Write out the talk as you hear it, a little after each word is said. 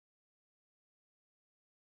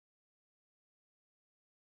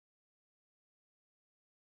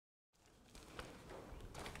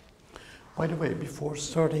By the way, before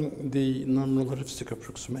starting the non-relativistic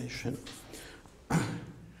approximation,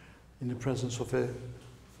 in the presence of a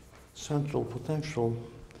central potential,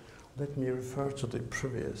 let me refer to the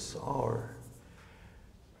previous hour.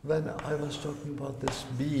 When I was talking about this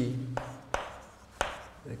B,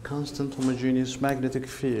 a constant homogeneous magnetic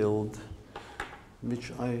field,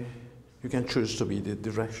 which you can choose to be the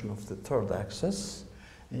direction of the third axis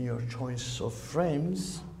in your choice of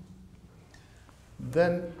frames,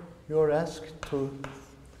 then you're asked to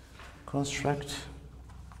construct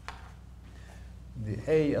the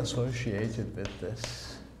A associated with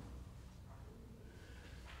this.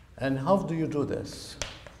 And how do you do this?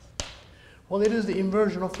 Well, it is the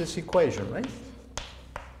inversion of this equation, right?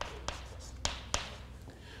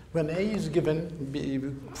 When A is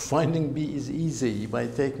given, finding B is easy by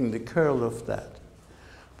taking the curl of that.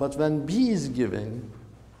 But when B is given,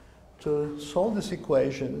 to solve this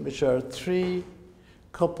equation, which are three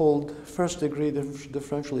coupled first-degree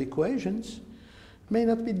differential equations, may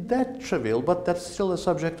not be that trivial, but that's still a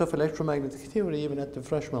subject of electromagnetic theory, even at the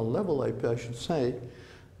freshman level, I should say,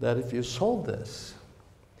 that if you solve this,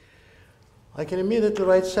 I can immediately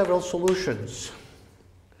write several solutions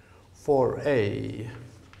for A.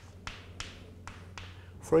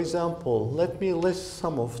 For example, let me list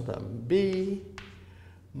some of them. B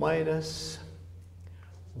minus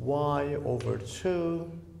y over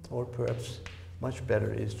 2, or perhaps much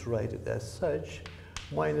better is to write it as such,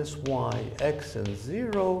 minus y, x and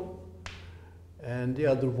 0, and the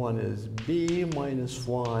other one is b minus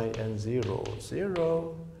y and 0,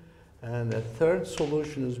 0, and the third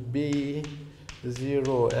solution is b,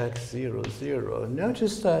 0, x, 0, 0.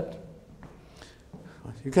 Notice that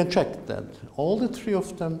you can check that all the three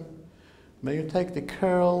of them, when you take the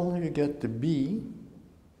curl, you get the b,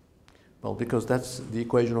 well, because that's the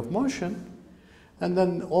equation of motion. And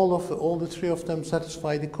then all the three of them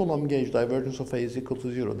satisfy the Coulomb gauge divergence of A is equal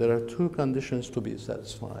to 0. There are two conditions to be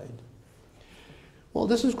satisfied. Well,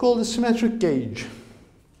 this is called the symmetric gauge.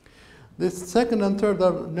 The second and third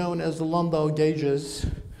are known as the Landau gauges,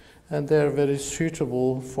 and they are very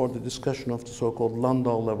suitable for the discussion of the so-called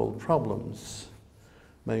Landau level problems.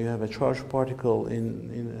 When you have a charged particle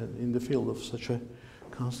in the field of such a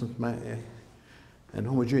constant and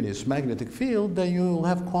homogeneous magnetic field, then you will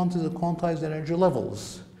have quantized energy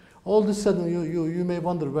levels. All of a sudden, you may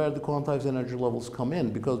wonder where the quantized energy levels come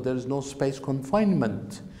in, because there is no space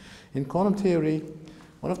confinement. In quantum theory,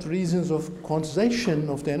 one of the reasons of quantization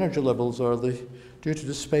of the energy levels are due to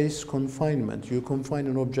the space confinement. You confine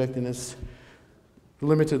an object in a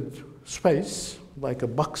limited space, like a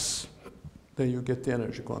box, then you get the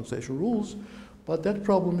energy quantization rules. But that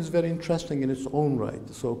problem is very interesting in its own right,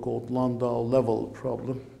 the so-called Landau level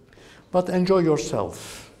problem. But enjoy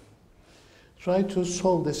yourself. Try to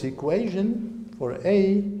solve this equation for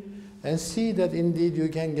A and see that indeed you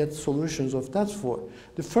can get solutions of that for.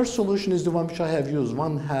 The first solution is the one which I have used,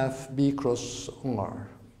 1/2 B cross R,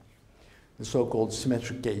 the so-called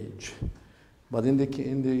symmetric gauge. But in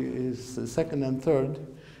the second and third,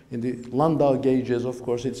 in the Landau gauges, of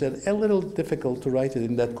course, it's a little difficult to write it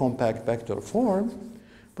in that compact vector form,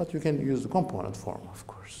 but you can use the component form, of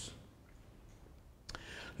course.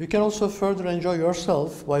 You can also further enjoy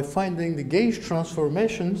yourself by finding the gauge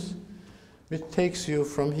transformations, which takes you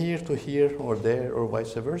from here to here or there or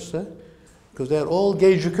vice versa, because they're all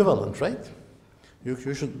gauge equivalent, right? You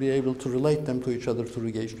should be able to relate them to each other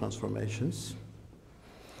through the gauge transformations,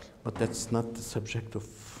 but that's not the subject of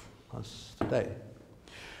us today.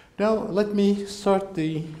 Now, let me start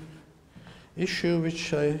the issue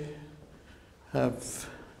which I have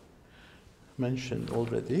mentioned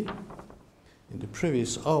already in the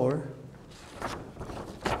previous hour.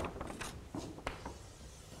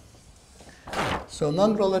 So,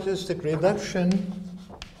 non-relativistic reduction,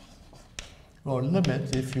 or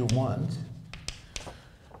limit if you want,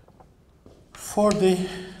 for the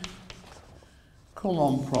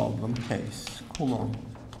Coulomb problem case, Coulomb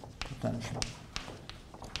potential.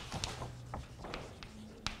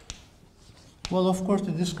 Well, of course,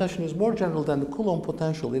 the discussion is more general than the Coulomb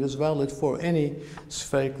potential. It is valid for any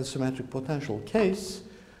spherically symmetric potential case,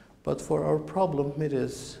 but for our problem, it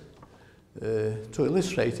is, to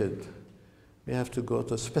illustrate it, we have to go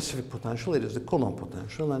to a specific potential. It is the Coulomb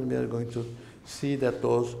potential, and we are going to see that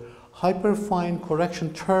those hyperfine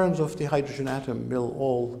correction terms of the hydrogen atom will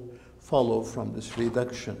all follow from this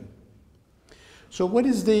reduction. So what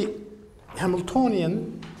is the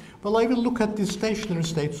Hamiltonian? Well, I will look at the stationary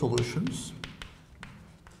state solutions.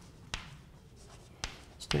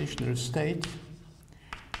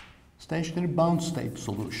 Stationary bound state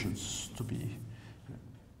solutions to be.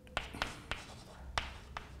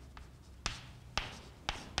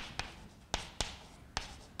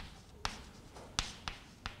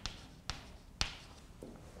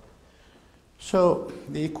 So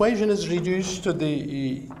the equation is reduced to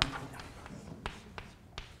the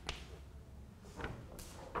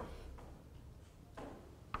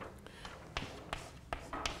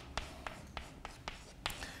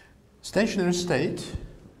stationary state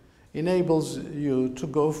enables you to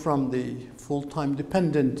go from the full-time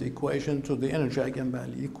dependent equation to the energy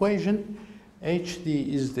eigenvalue equation. HD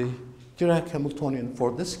is the Dirac Hamiltonian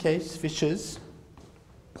for this case, which is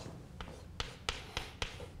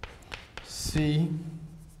C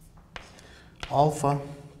alpha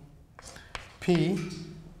P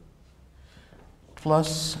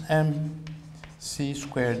plus MC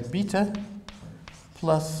squared beta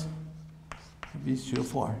plus VC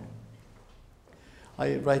of R.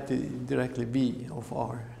 I write directly V of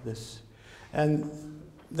R, this. And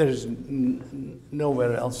there is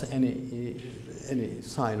nowhere else any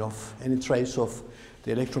sign of, any trace of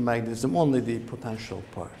the electromagnetism, only the potential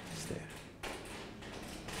part is there.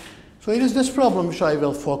 So it is this problem which I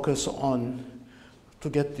will focus on to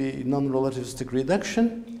get the non-relativistic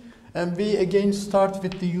reduction. And we again start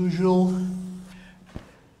with the usual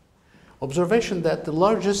observation that the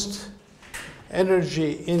largest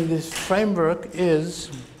energy in this framework is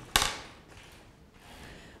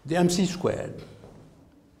the MC squared.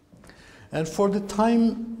 And for the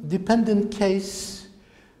time-dependent case,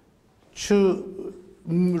 to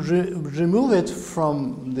remove it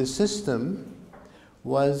from the system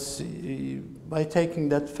was by taking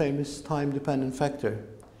that famous time-dependent factor,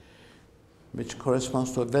 which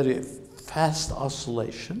corresponds to a very fast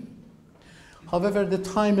oscillation. However, the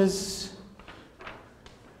time is,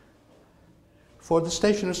 for the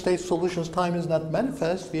stationary state solutions, time is not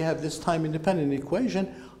manifest. We have this time-independent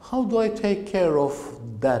equation. How do I take care of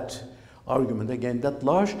that argument? Again, that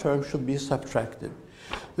large term should be subtracted.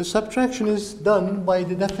 The subtraction is done by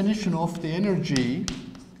the definition of the energy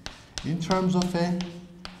in terms of a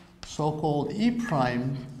so-called E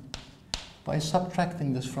prime by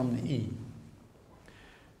subtracting this from the E.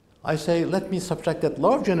 I say, let me subtract that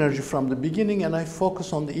large energy from the beginning, and I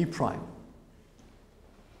focus on the E prime.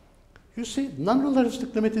 You see,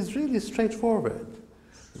 non-relativistic limit is really straightforward.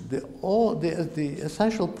 The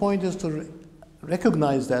essential point is to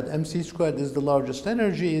recognize that MC squared is the largest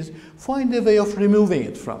energy, is find a way of removing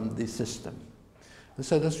it from the system,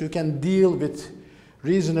 so that you can deal with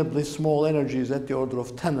reasonably small energies at the order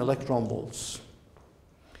of 10 electron volts.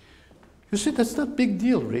 You see, that's not a big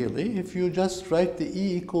deal, really. If you just write the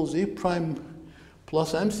E equals E prime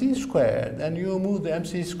plus MC squared, and you move the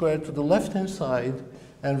MC squared to the left-hand side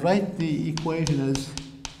and write the equation as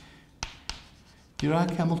Dirac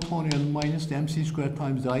Hamiltonian minus the MC squared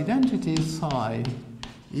times the identity psi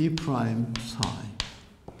E prime psi.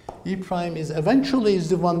 E prime is eventually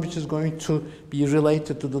the one which is going to be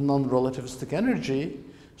related to the non-relativistic energy,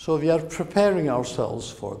 so we are preparing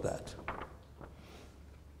ourselves for that.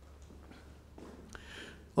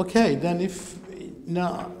 Okay, then if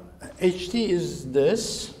now HT is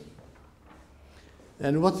this,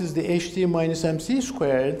 and what is the HT minus MC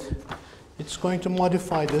squared? It's going to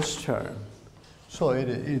modify this term. So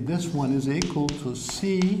this one is equal to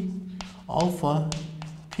C alpha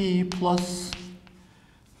P plus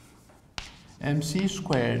MC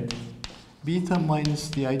squared beta minus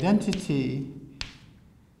the identity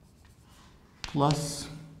plus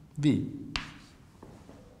V.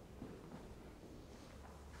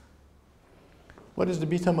 What is the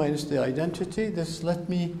beta minus the identity? Let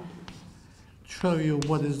me show you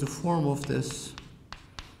what is the form of this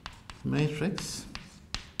matrix.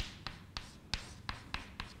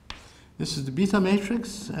 This is the beta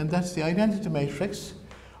matrix, and that's the identity matrix.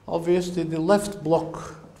 Obviously, the left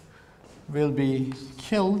block will be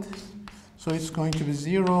killed, so it's going to be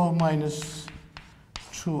 0 minus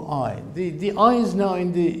 2i. The I is now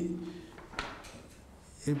in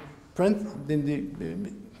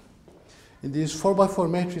these 4x4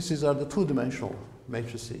 matrices are the two-dimensional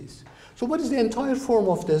matrices. So what is the entire form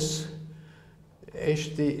of this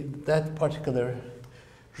HD, that particular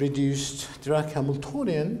reduced Dirac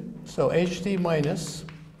Hamiltonian? So HD minus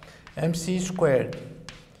MC squared.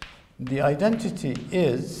 The identity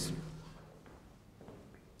is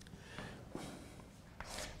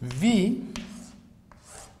V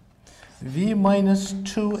minus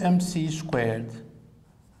 2MC squared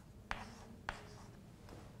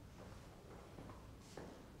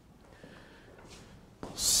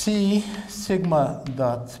C sigma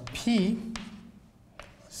dot P,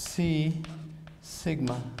 C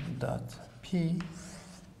sigma dot P.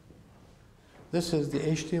 This is the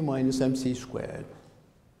HT minus MC squared.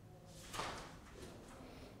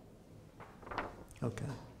 Okay.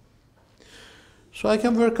 So I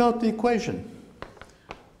can work out the equation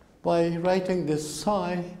by writing this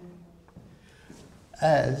psi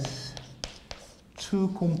as two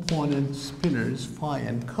component spinors phi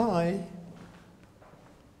and chi,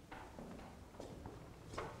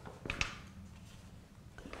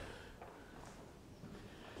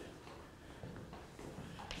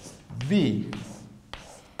 V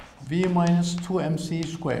minus 2mc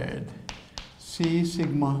squared, C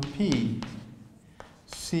sigma P,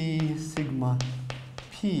 C sigma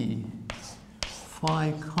P,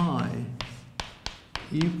 phi chi,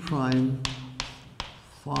 E prime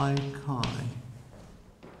phi chi.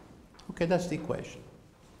 Okay, that's the equation.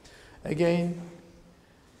 Again,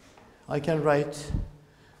 I can write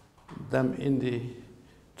them in the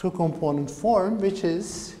two-component form, which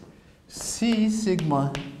is C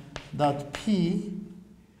sigma dot P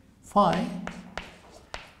phi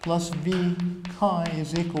plus V chi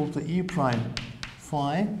is equal to E prime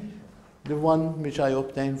phi, the one which I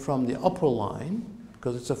obtained from the upper line,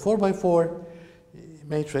 because it's a 4 by 4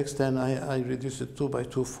 matrix, then I reduce it 2 by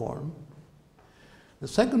 2 form. The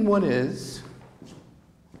second one is,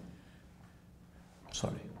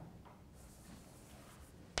 sorry,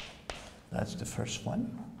 that's the first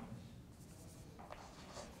one.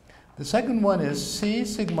 The second one is C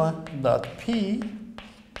sigma dot P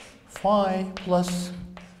phi plus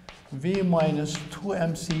V minus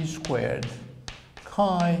 2mc squared.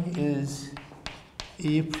 Chi is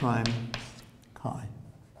E prime chi.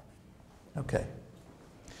 Okay.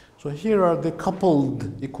 So here are the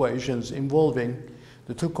coupled equations involving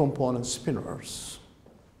the two component spinors.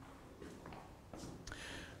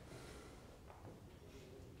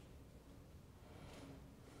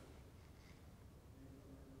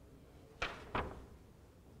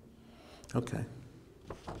 Okay.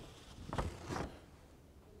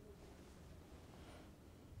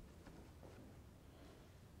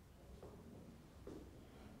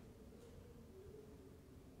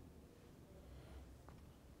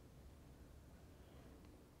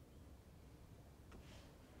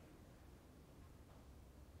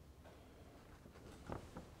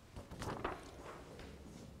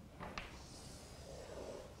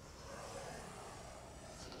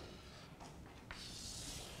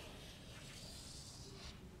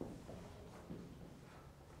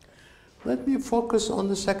 Let me focus on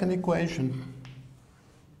the second equation.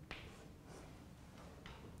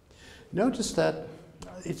 Notice that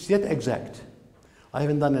it's yet exact. I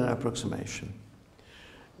haven't done an approximation.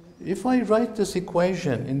 If I write this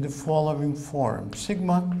equation in the following form,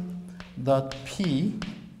 sigma dot P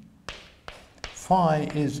phi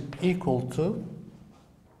is equal to,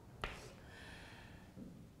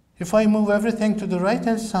 if I move everything to the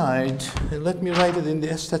right-hand side, let me write it in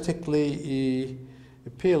the aesthetically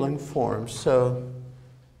appealing form. So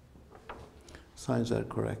signs are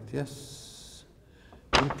correct, yes.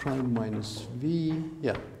 E prime minus V,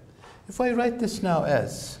 yeah. If I write this now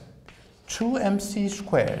as 2mc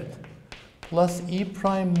squared plus E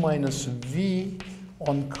prime minus V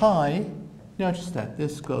on chi, notice that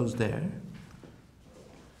this goes there,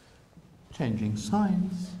 changing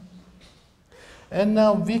signs. And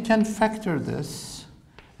now we can factor this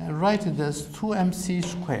and write it as 2mc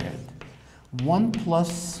squared, 1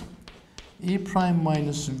 plus E prime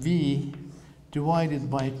minus V divided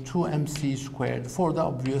by 2mc squared, for the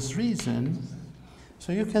obvious reason.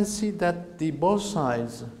 So you can see that both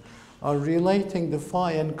sides are relating the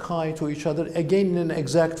phi and chi to each other, again in an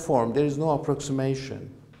exact form. There is no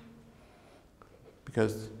approximation,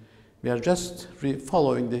 because we are just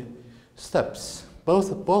following the steps. Both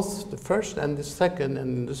the first and the second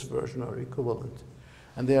and this version are equivalent,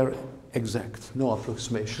 and they are exact, no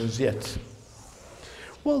approximations yet.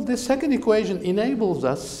 Well, the second equation enables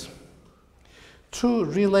us to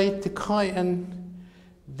relate the chi and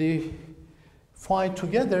the phi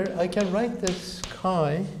together. I can write this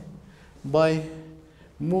chi by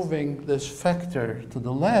moving this factor to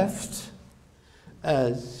the left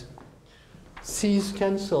as c's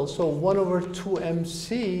cancel. So 1 over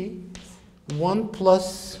 2mc, 1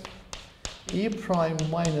 plus E prime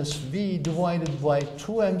minus V divided by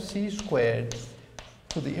 2mc squared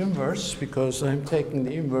to the inverse, because I'm taking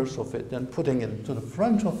the inverse of it and putting it to the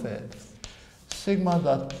front of it, sigma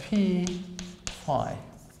dot P phi.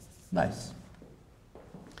 Nice.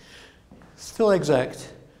 Still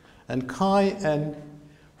exact. And chi and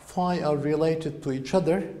phi are related to each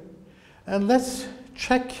other. And let's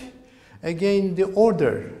check again the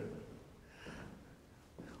order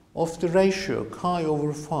of the ratio chi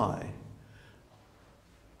over phi.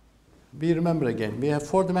 We remember again, we have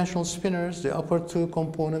four-dimensional spinors, the upper two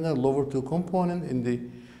component and lower two component in the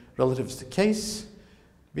relativistic case.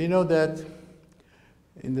 We know that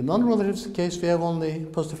in the non-relativistic case, we have only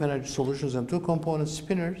positive energy solutions and two component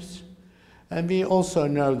spinors. And we also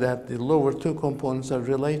know that the lower two components are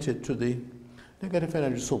related to the negative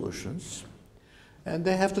energy solutions. And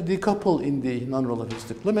they have to decouple in the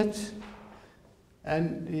non-relativistic limit,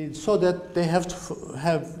 and so that they have to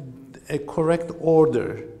have a correct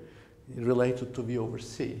order related to V over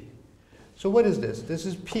C. So what is this? This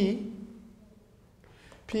is P.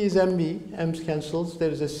 P is MV, M cancels.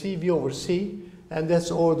 There is a CV over C, and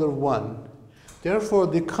that's order 1. Therefore,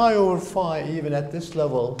 the chi over phi, even at this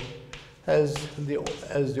level, has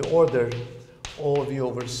as the order OV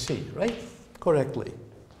over C, right? Correctly.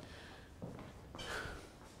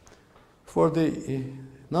 For the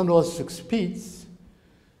non-relativistic speeds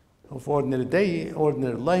of ordinary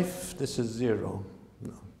life, this is 0.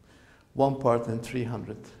 No. 1 part in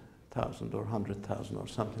 300,000 or 100,000 or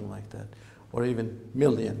something like that, or even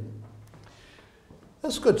million.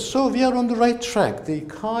 That's good. So we are on the right track. The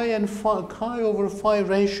chi over phi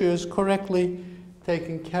ratio is correctly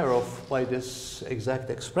taken care of by this exact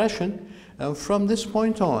expression. And from this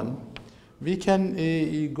point on, we can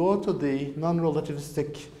go to the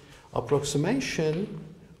non-relativistic approximation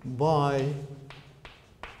by,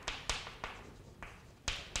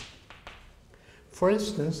 for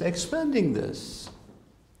instance, expanding this,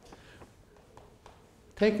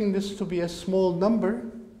 taking this to be a small number.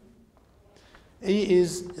 E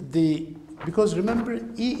is because remember,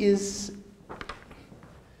 E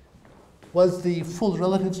was the full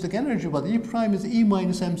relativistic energy, but E prime is E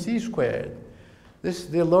minus mc squared.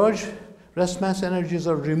 The large rest mass energies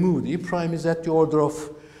are removed. E prime is at the order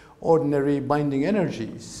of ordinary binding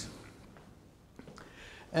energies.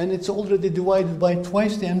 And it's already divided by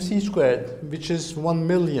twice the mc squared, which is 1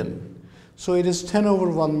 million. So it is 10 over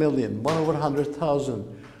 1 million, 1 over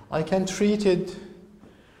 100,000. I can treat it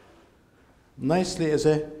nicely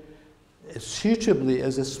suitably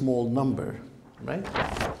as a small number, right?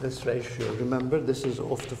 This ratio, remember, this is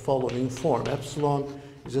of the following form. Epsilon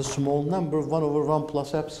is a small number, 1 over 1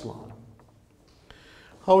 plus epsilon.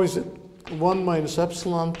 How is it? 1 minus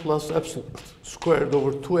epsilon plus epsilon squared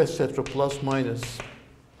over 2, etc., plus minus.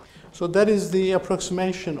 So that is the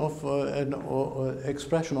approximation of an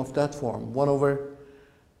expression of that form, 1 over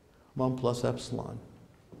 1 plus epsilon.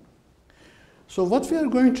 So what we are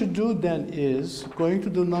going to do then is going to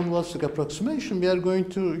do non-relativistic approximation. We are going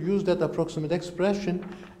to use that approximate expression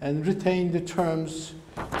and retain the terms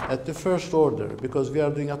at the first order, because we are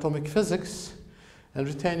doing atomic physics, and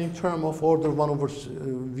retaining term of order 1 over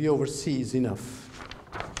V over C is enough.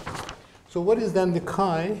 So what is then the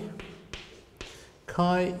chi?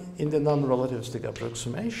 Chi in the non-relativistic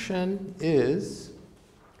approximation is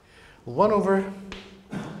 1 over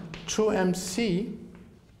 2mc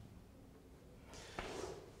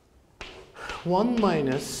 1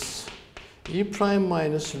 minus E prime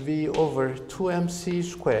minus V over 2mc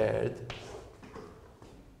squared.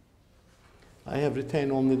 I have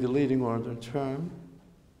retained only the leading order term,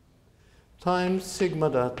 times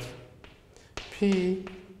sigma dot P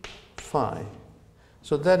phi.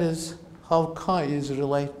 So that is how chi is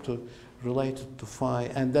related to phi,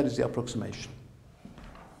 and that is the approximation.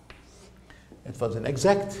 It wasn't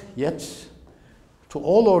exact yet. To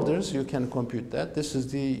all orders, you can compute that. This is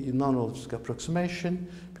the non-relativistic approximation,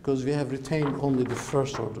 because we have retained only the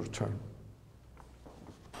first order term.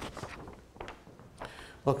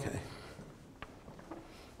 Okay.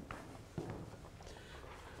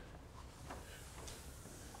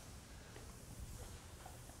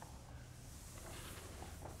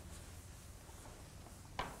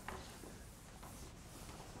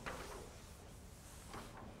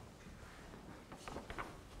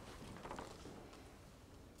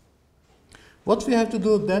 What we have to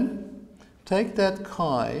do then, take that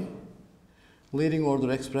chi, leading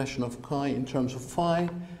order expression of chi in terms of phi,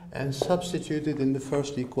 and substitute it in the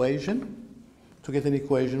first equation to get an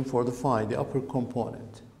equation for the phi, the upper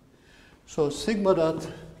component. So sigma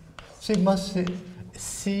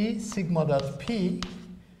C sigma dot P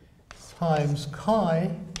times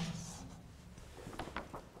chi,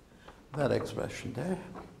 that expression there,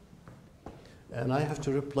 and I have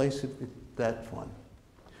to replace it with that one.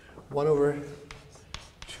 1 over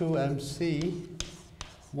 2mc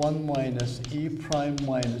 1 minus E prime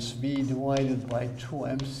minus V divided by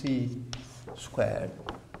 2mc squared.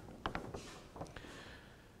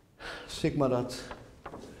 Sigma dot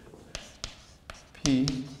P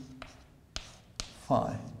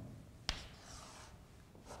phi.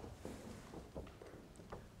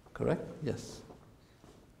 Correct? Yes.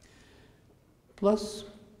 Plus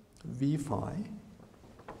V phi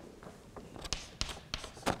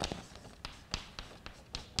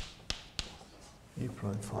E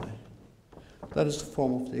prime phi. That is the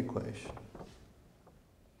form of the equation.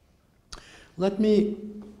 Let me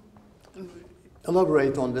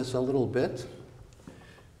elaborate on this a little bit.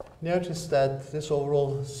 Notice that this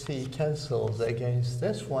overall C cancels against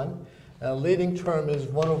this one. Leading term is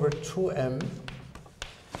 1 over 2m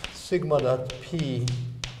sigma dot p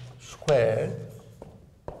squared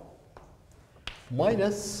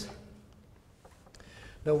minus,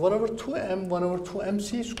 now 1 over 2m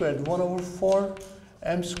c squared, 1 over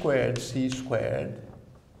 4m squared c squared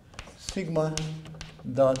sigma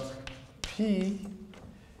dot p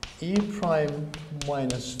e prime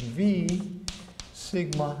minus v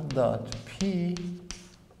sigma dot p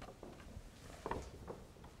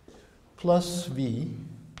plus v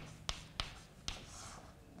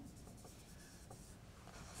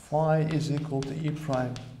phi is equal to e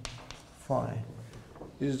prime phi.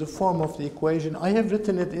 This is the form of the equation. I have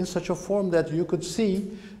written it in such a form that you could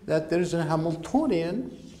see that there is a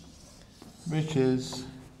Hamiltonian, which is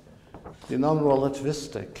the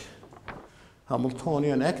non-relativistic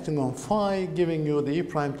Hamiltonian acting on phi, giving you the e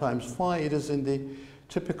prime times phi. It is in the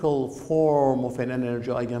typical form of an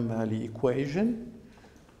energy eigenvalue equation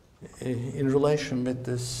in relation with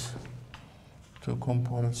this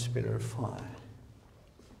two-component spinor phi.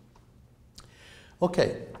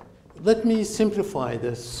 Okay, let me simplify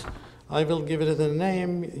this. I will give it a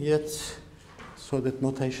name, yet so that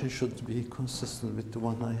notation should be consistent with the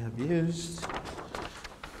one I have used.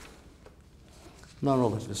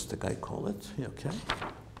 Non-relativistic, I call it. Okay.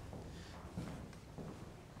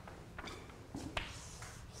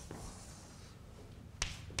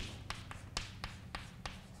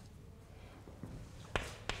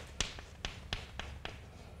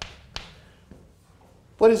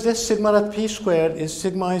 What is this? Sigma dot p squared is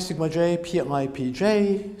sigma I sigma j pi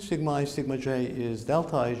pj. Sigma I sigma j is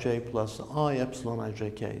delta ij plus I epsilon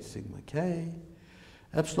ijk sigma k.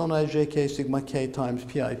 Epsilon ijk sigma k times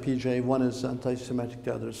pi pj. One is antisymmetric,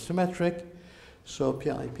 the other is symmetric. So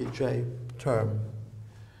pi pj term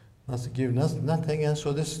must give nothing. And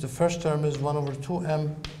so this, the first term is 1 over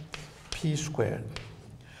 2m p squared.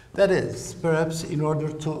 That is, perhaps in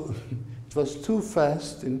order to, it was too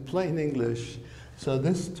fast in plain English. So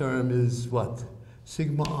this term is what?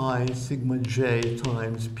 Sigma I, sigma j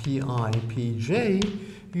times pi pj.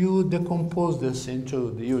 You decompose this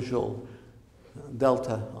into the usual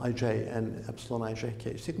delta ij and epsilon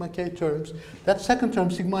ijk. Sigma k terms. That second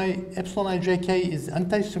term, sigma I, epsilon ijk, is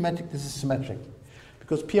antisymmetric. This is symmetric.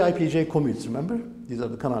 Because pi pj commutes, remember? These are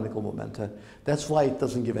the canonical momenta. That's why it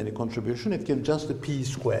doesn't give any contribution. It gives just the p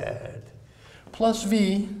squared. Plus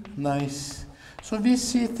v, nice. So we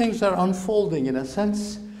see things are unfolding in a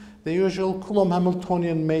sense. The usual Coulomb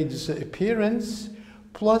Hamiltonian made its appearance,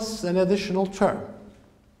 plus an additional term.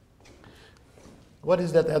 What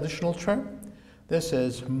is that additional term? This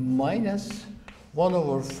is minus 1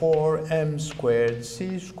 over 4m squared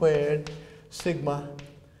c squared sigma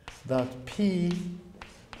dot p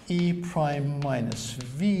e prime minus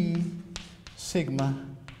v sigma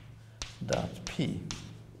dot p.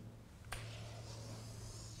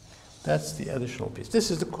 That's the additional piece. This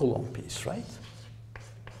is the Coulomb piece, right?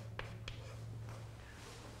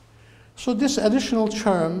 So this additional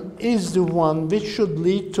term is the one which should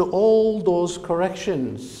lead to all those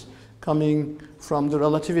corrections coming from the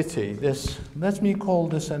relativity. This, let me call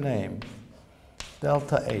this a name,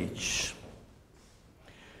 delta H.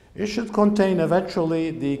 It should contain eventually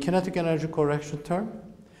the kinetic energy correction term,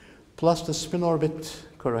 plus the spin orbit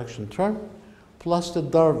correction term, plus the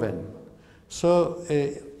Darwin. So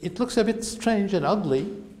it looks a bit strange and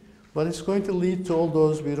ugly, but it's going to lead to all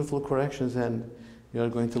those beautiful corrections, and you're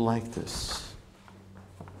going to like this.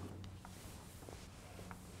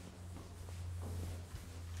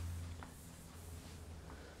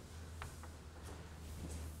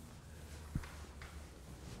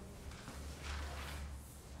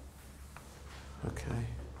 Okay.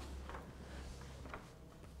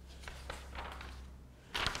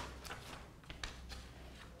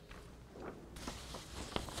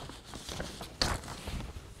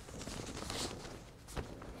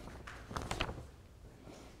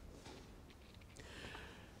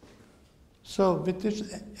 So with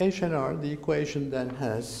this H and R, the equation then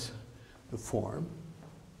has the form.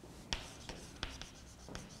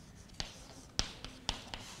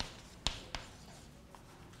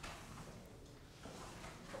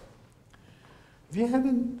 We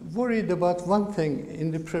haven't worried about one thing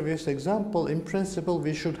in the previous example. In principle,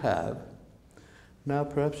 we should have. Now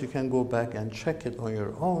perhaps you can go back and check it on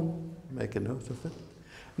your own, make a note of it.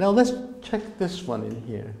 Now let's check this one in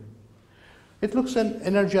here. It looks an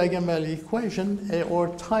energy eigenvalue equation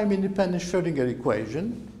or time-independent Schrödinger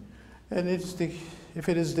equation, and it's the, if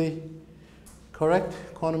it is the correct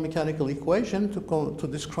quantum mechanical equation to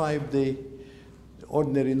describe the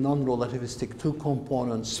ordinary non-relativistic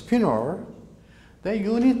two-component spinor, then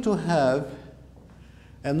you need to have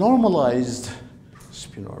a normalized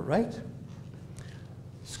spinor, right?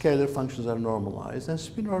 Scalar functions are normalized, and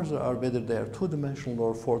spinors are, whether they are two-dimensional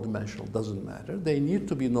or four-dimensional, doesn't matter. They need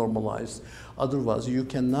to be normalized, otherwise you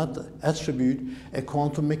cannot attribute a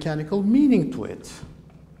quantum mechanical meaning to it.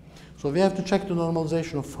 So we have to check the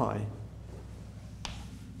normalization of phi.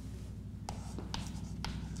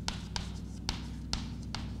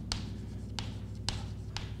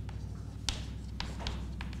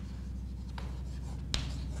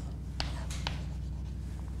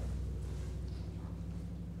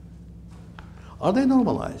 Are they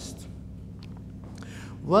normalized?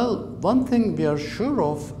 Well, one thing we are sure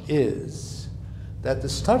of is that the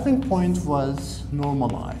starting point was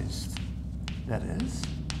normalized. That is,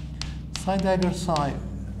 psi dagger psi,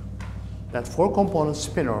 that four-component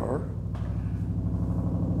spinor,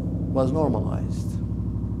 was normalized.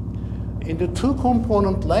 In the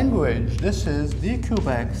two-component language, this is d cube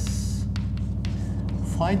x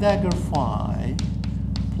phi dagger phi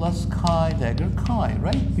plus chi dagger chi,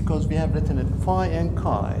 right? Because we have written it phi and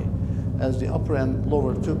chi as the upper and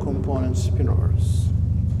lower two-component spinors.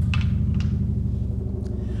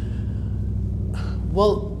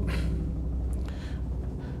 Well,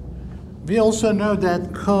 we also know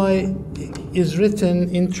that chi is written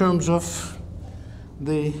in terms of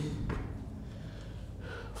the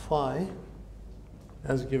phi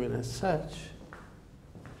as given as such.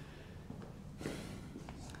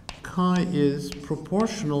 Chi is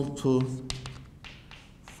proportional to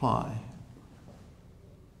phi.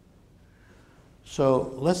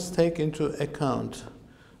 So let's take into account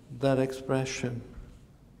that expression.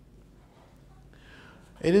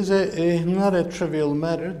 It is not a trivial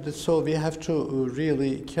matter, so we have to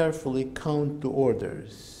really carefully count the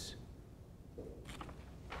orders.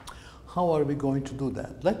 How are we going to do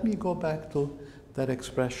that? Let me go back to that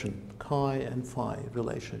expression, chi and phi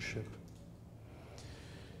relationship.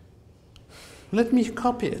 Let me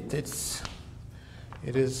copy it.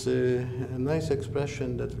 It is a nice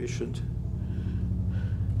expression that we should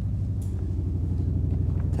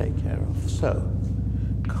take care of. So,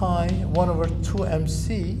 chi 1 over 2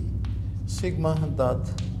 mc sigma dot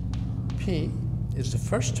p is the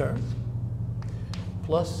first term,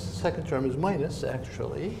 plus second term is minus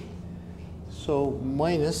actually. So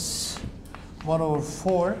minus 1 over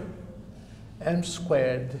 4 m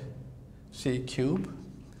squared c cube,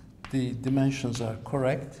 the dimensions are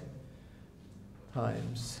correct,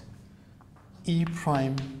 times e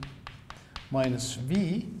prime minus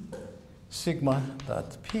v sigma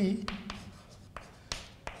dot p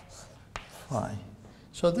phi.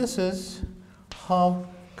 So this is how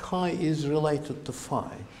chi is related to phi.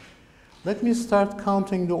 Let me start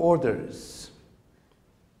counting the orders.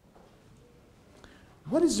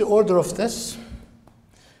 What is the order of this?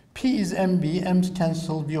 P is mb, m's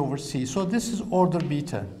cancel, v over c. So this is order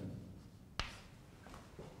beta.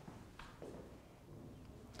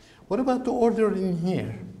 What about the order in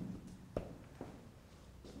here?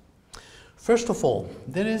 First of all,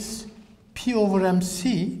 there is P over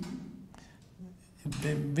mc,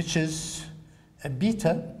 which is a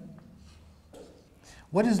beta.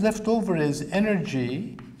 What is left over is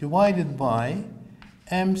energy divided by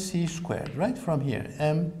mc squared, right from here.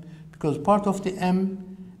 M, because part of the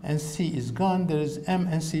m and c is gone, there is m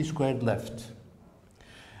and c squared left.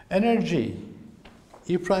 Energy,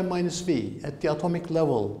 E prime minus v, at the atomic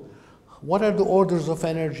level. What are the orders of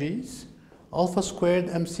energies? Alpha squared,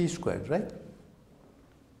 mc squared, right?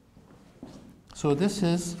 So this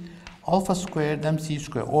is alpha squared, mc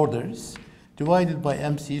squared orders divided by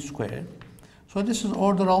mc squared. So this is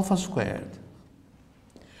order alpha squared.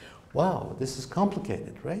 Wow, this is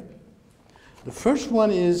complicated, right? The first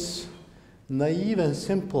one is naive and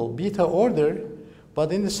simple beta order,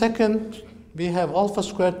 but in the second we have alpha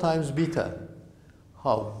squared times beta.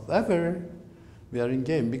 However, we are in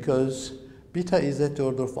game because beta is at the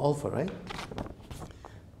order of alpha, right?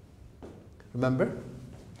 Remember?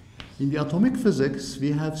 In the atomic physics,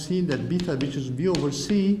 we have seen that beta, which is v over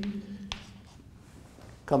c,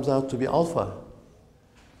 comes out to be alpha.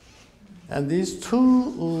 And these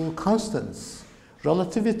two constants,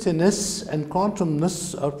 relativityness and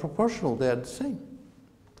quantumness, are proportional. They are the same.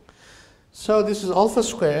 So this is alpha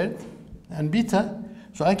squared and beta.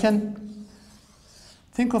 So I can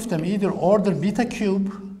think of them either order beta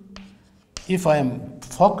cube, if I am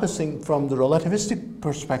focusing from the relativistic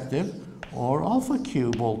perspective, or alpha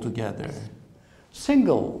cube altogether.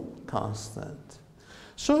 Single constant.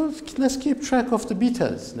 So let's keep track of the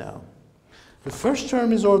betas now. The first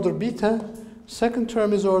term is order beta, second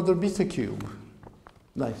term is order beta cube.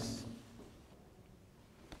 Nice.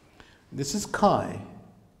 This is chi.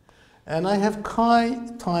 And I have chi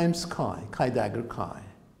times chi dagger chi.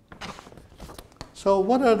 So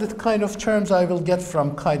what are the kind of terms I will get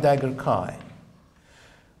from chi dagger chi?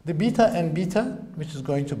 The beta and beta, which is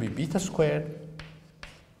going to be beta squared.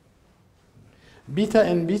 Beta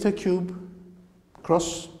and beta cube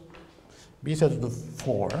cross beta to the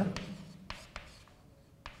 4.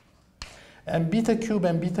 And beta cube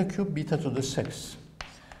beta to the 6.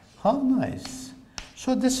 How nice.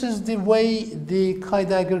 So this is the way the chi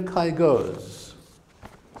dagger chi goes.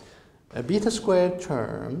 A beta squared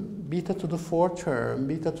term, beta to the 4 term,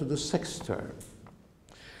 beta to the 6 term.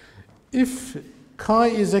 If chi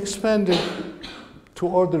is expanded to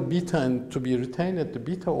order beta and to be retained at the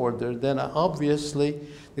beta order, then obviously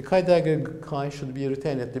the chi dagger chi should be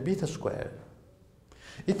retained at the beta squared.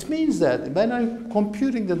 It means that when I'm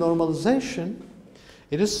computing the normalization,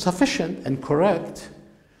 it is sufficient and correct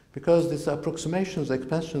because these approximations,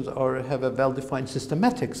 expansions have a well-defined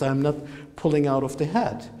systematics. I'm not pulling out of the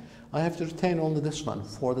hat. I have to retain only this one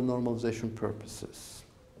for the normalization purposes.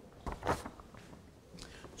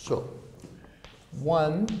 So,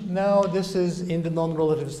 1, now this is in the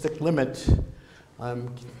non-relativistic limit.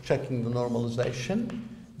 I'm checking the normalization.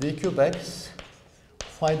 D cube x,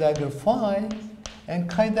 phi dagger phi, and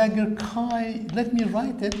chi dagger chi, let me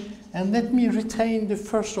write it, and let me retain the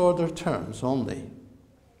first order terms only.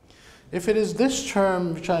 If it is this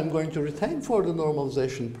term which I'm going to retain for the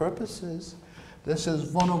normalization purposes, this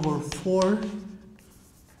is 1 over 4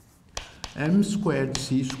 m squared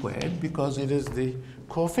c squared, because it is the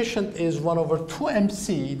coefficient is 1 over 2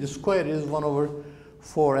 mc, the square is 1 over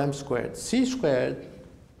 4 m squared c squared,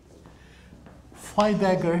 phi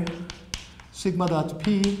dagger sigma dot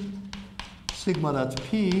p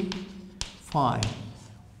phi.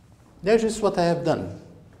 That is what I have done.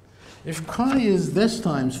 If chi is this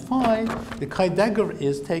times phi, the chi dagger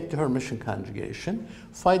is take the Hermitian conjugation.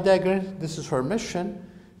 Phi dagger, this is Hermitian,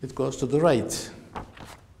 it goes to the right.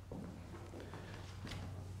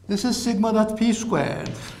 This is sigma dot p squared,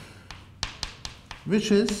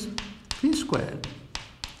 which is p squared,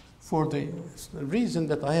 for the reason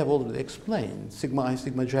that I have already explained. Sigma I,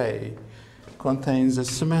 sigma j contains a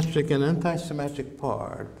symmetric and anti-symmetric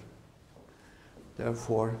part.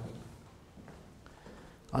 Therefore,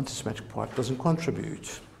 antisymmetric part doesn't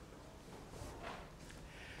contribute.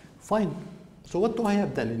 Fine. So what do I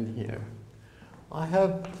have done in here? I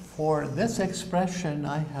have, for this expression,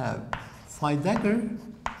 I have phi dagger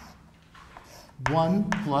 1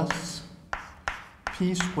 plus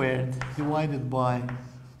p squared divided by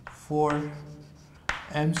 4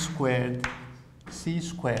 m squared c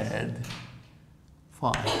squared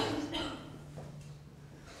phi.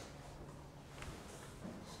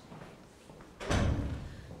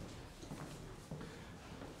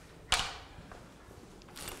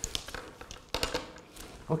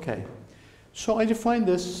 Okay, so I defined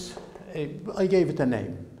this, I gave it a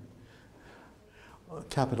name,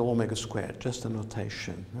 capital omega squared, just a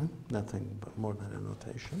notation, nothing but more than a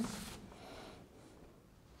notation.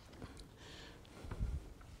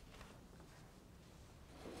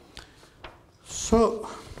 So,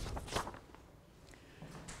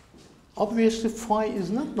 obviously phi is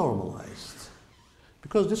not normalized,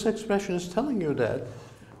 because this expression is telling you that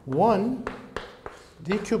 1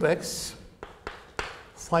 d cube x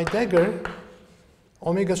phi dagger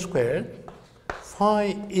omega squared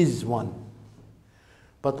phi is 1.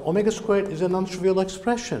 But omega squared is a non-trivial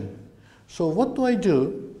expression. So what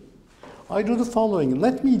do? I do the following.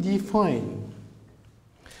 Let me define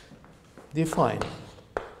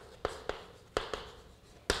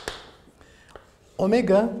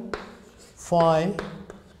omega phi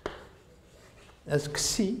as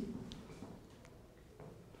xc.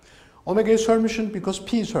 Omega is Hermitian because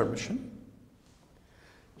p is Hermitian.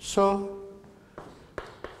 So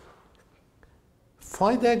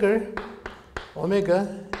phi dagger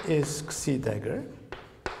omega is xc dagger.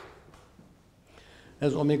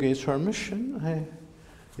 As omega is Hermitian,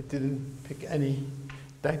 it didn't pick any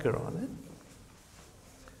dagger on it.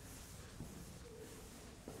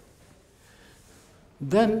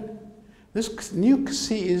 Then this new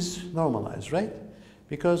c is normalized, right?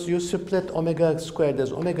 Because you split omega squared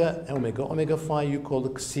as omega phi you call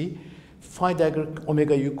xc, phi dagger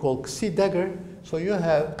omega you call xc dagger, so you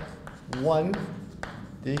have 1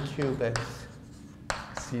 d cube x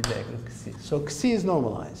c dagger xc. So xc is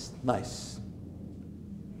normalized, nice.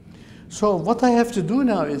 So what I have to do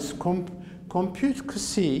now is compute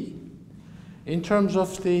xc in terms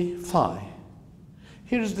of the phi.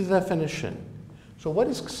 Here's the definition. So what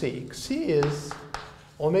is xc? xc is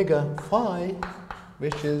omega phi,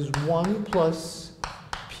 which is 1 plus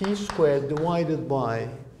p squared divided by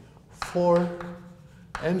 4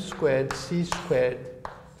 m squared c squared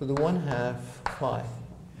to the 1/2 phi.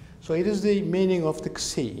 So it is the meaning of the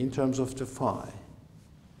xi in terms of the phi.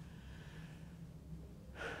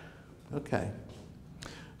 Okay.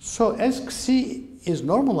 So as xi is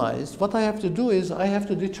normalized, what I have to do is I have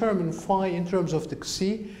to determine phi in terms of the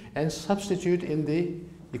xi and substitute in the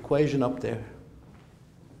equation up there.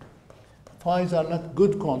 Phi's are not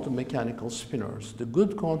good quantum mechanical spinors. The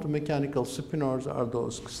good quantum mechanical spinors are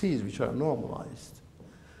those x's which are normalized.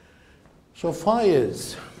 So phi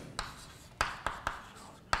is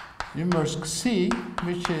inverse xi,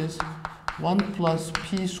 which is 1 plus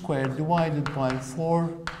p squared divided by 4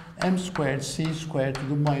 m squared c squared to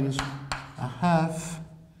the minus 1/2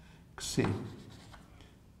 xi.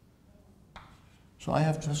 So I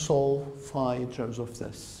have to solve phi in terms of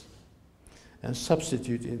this and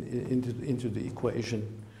substitute into the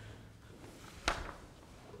equation.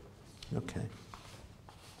 Okay.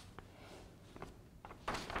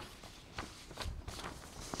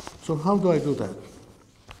 So how do I do that?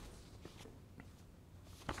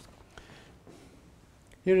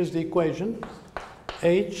 Here is the equation.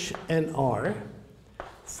 H and R,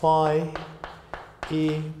 phi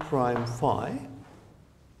E prime phi,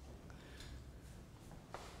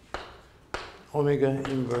 omega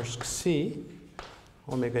inverse xi,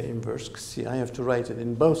 omega inverse xi. I have to write it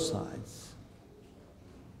in both sides.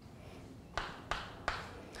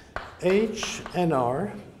 H and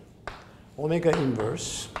R, omega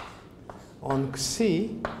inverse on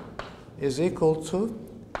xi is equal to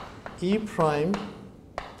E prime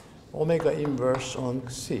omega inverse on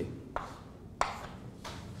xi.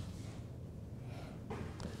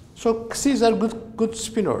 So x's are good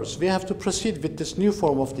spinors. We have to proceed with this new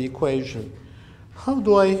form of the equation. How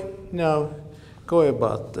do I now go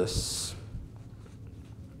about this?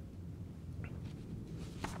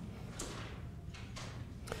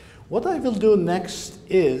 What I will do next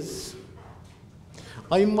is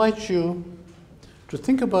I invite you to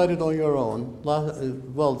think about it on your own.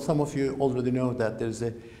 Well, some of you already know that there's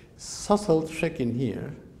a subtle trick in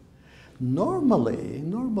here. Normally,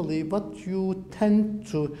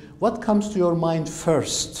 what comes to your mind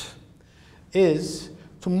first is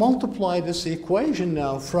to multiply this equation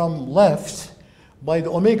now from left by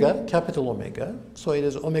the omega, capital omega. So it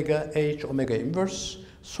is omega H, omega inverse,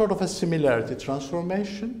 sort of a similarity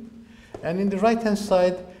transformation. And in the right-hand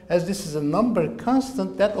side, as this is a number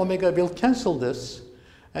constant, that omega will cancel this,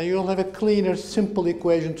 and you'll have a cleaner, simple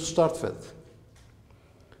equation to start with.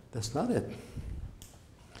 That's not it.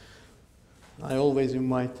 I always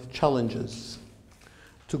invite challenges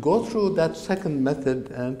to go through that second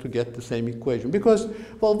method and to get the same equation. Because,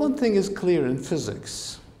 well, one thing is clear in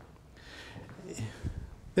physics.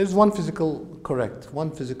 There's one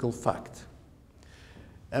physical fact.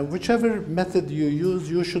 And whichever method you use,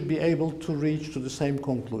 you should be able to reach to the same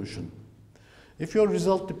conclusion. If your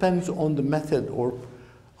result depends on the method or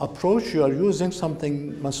approach you are using,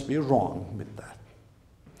 something must be wrong with that.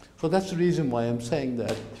 So that's the reason why I'm saying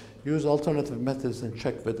that use alternative methods and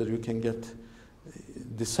check whether you can get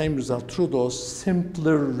the same result through those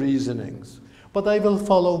simpler reasonings. But I will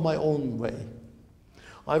follow my own way.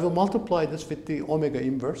 I will multiply this with the omega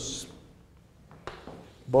inverse,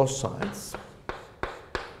 both sides.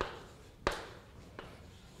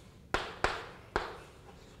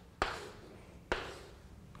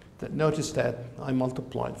 Notice that I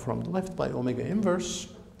multiplied from the left by omega inverse.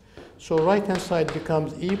 So right-hand side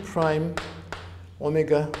becomes E prime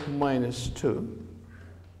omega minus 2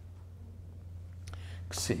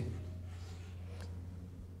 xi.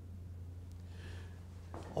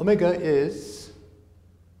 Omega is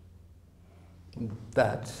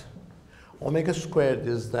that. Omega squared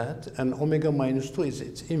is that. And omega minus 2 is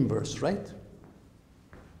its inverse, right?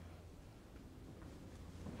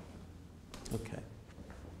 Okay.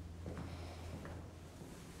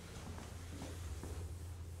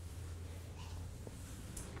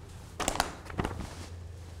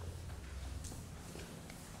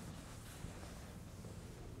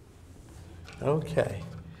 Okay,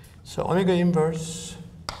 so omega inverse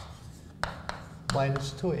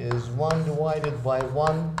minus 2 is 1 divided by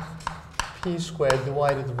 1 p squared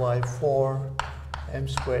divided by 4 m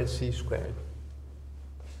squared c squared.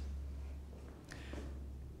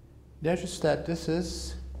 Notice that this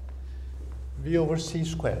is v over c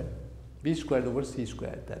squared, v squared over c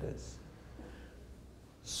squared, that is.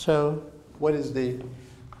 So what is the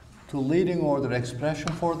leading order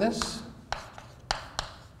expression for this?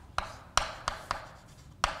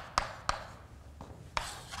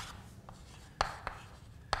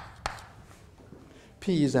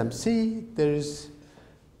 P is MC, there is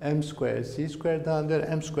m squared c squared down there,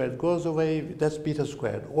 m squared goes away, that's beta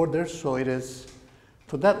squared order, so it is,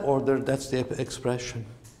 to that order, that's the expression.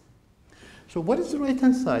 So what is the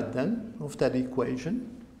right-hand side then of that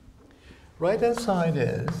equation? Right-hand side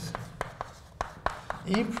is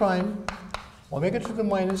e prime omega to the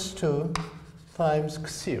minus 2 times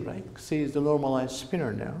c, right? C is the normalized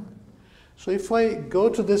spinor now. So if I go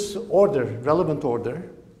to this order, relevant order,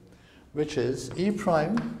 which is e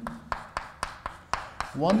prime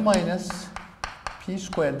 1 minus p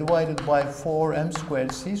squared divided by 4m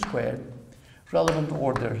squared c squared, relevant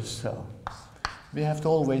order. So we have to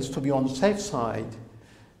always, to be on the safe side,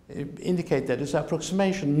 indicate that it's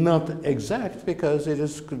approximation, not exact, because it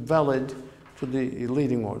is valid to the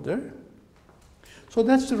leading order. So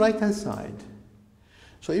that's the right-hand side.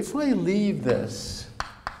 So if I leave this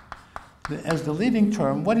as the leading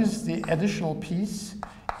term, what is the additional piece?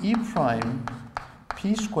 E prime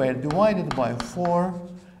p squared divided by 4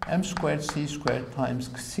 m squared c squared times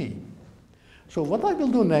c. So what I will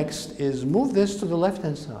do next is move this to the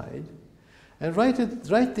left-hand side and write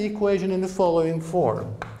the equation in the following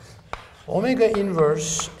form. Omega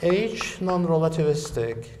inverse h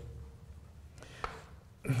non-relativistic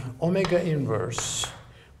omega inverse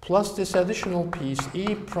plus this additional piece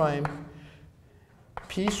e prime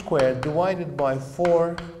p squared divided by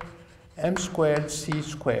 4 m squared c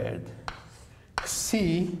squared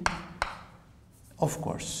c, of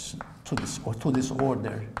course, to this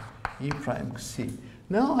order, e prime c.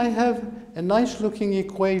 Now I have a nice looking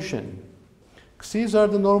equation. C's are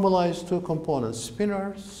the normalized two components,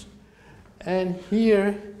 spinors, and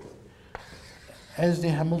here as the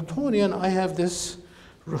Hamiltonian I have this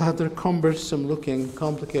rather cumbersome looking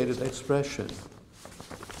complicated expression,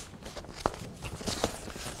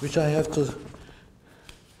 which I have to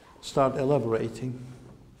start elaborating.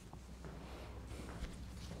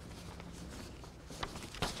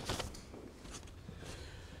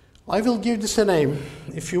 I will give this a name.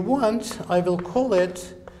 If you want, I will call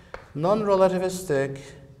it non-relativistic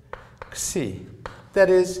C. That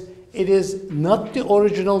is, it is not the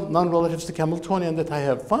original non-relativistic Hamiltonian that I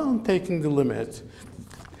have found taking the limit.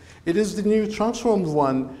 It is the new transformed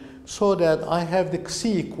one, so that I have the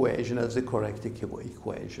C equation as the correct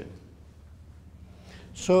equation.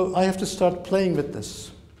 So I have to start playing with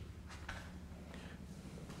this.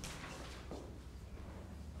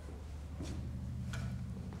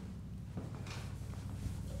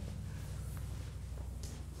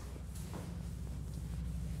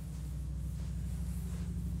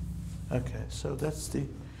 Okay, so that's the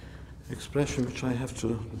expression which I have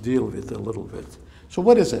to deal with a little bit. So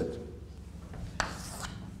what is it?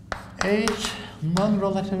 H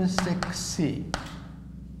non-relativistic C.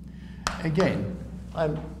 Again,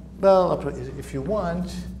 if you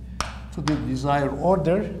want to the desired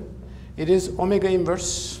order, it is omega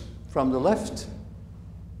inverse from the left.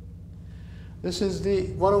 This is the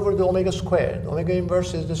 1 over the omega squared. Omega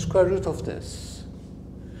inverse is the square root of this.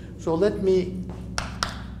 So let me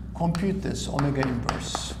compute this omega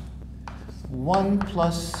inverse. 1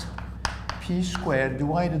 plus p squared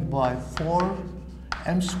divided by 4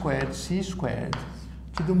 m squared c squared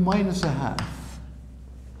to the minus a half.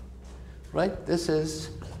 Right? This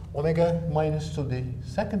is omega minus to the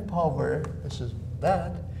second power. This is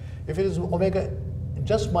that. If it is omega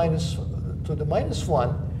just minus to the minus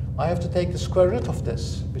 1, I have to take the square root of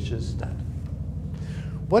this, which is that.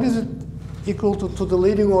 What is it equal to the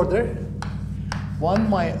leading order? 1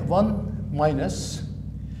 minus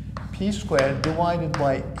p squared divided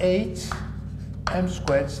by 8 m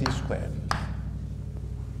squared c squared.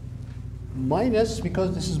 Minus,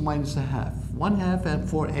 because this is minus a half. 1/2 and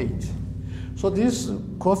 4/8. So these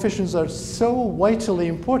coefficients are so vitally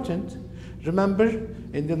important. Remember,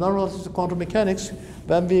 in the non-relativistic quantum mechanics,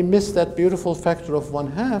 when we missed that beautiful factor of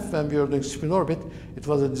 1/2 when we were doing spin orbit, it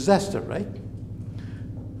was a disaster, right?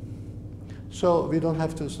 So we don't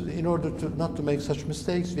have to, in order to not to make such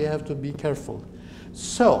mistakes, we have to be careful.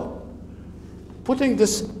 So, taking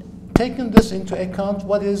this into account,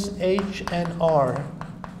 what is H and R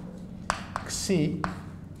C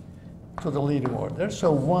to the leading order?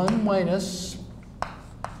 So 1 minus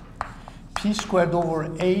p squared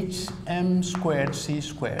over 8 m squared c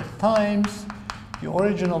squared times the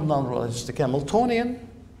original non-relativistic Hamiltonian,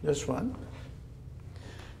 this one,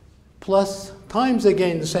 plus times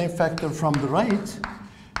again the same factor from the right,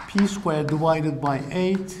 p squared divided by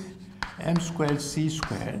 8 m squared c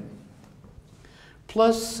squared,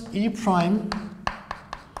 plus e prime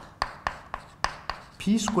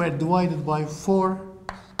p squared divided by 4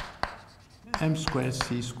 m squared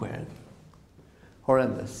c squared.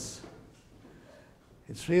 Horrendous.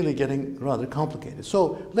 It's really getting rather complicated.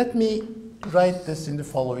 So let me write this in the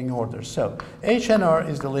following order. So H and R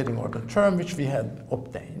is the leading order term which we had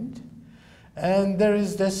obtained. And there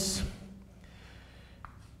is this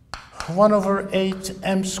 1 over 8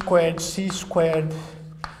 m squared c squared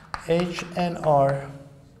H and R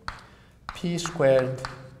p squared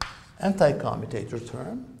anti-commutator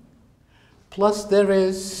term. Plus there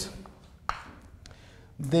is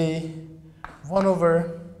the 1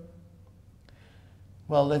 over,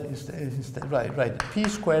 well, that is right, p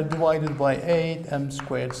squared divided by 8 m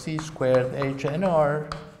squared c squared H and R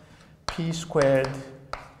p squared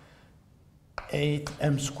 8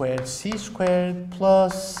 m squared c squared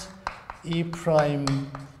plus e prime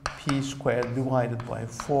p squared divided by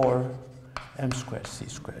 4 m squared c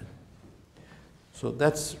squared. So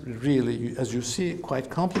that's really, as you see, quite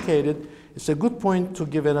complicated. It's a good point to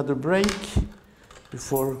give another break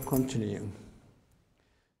before continuing.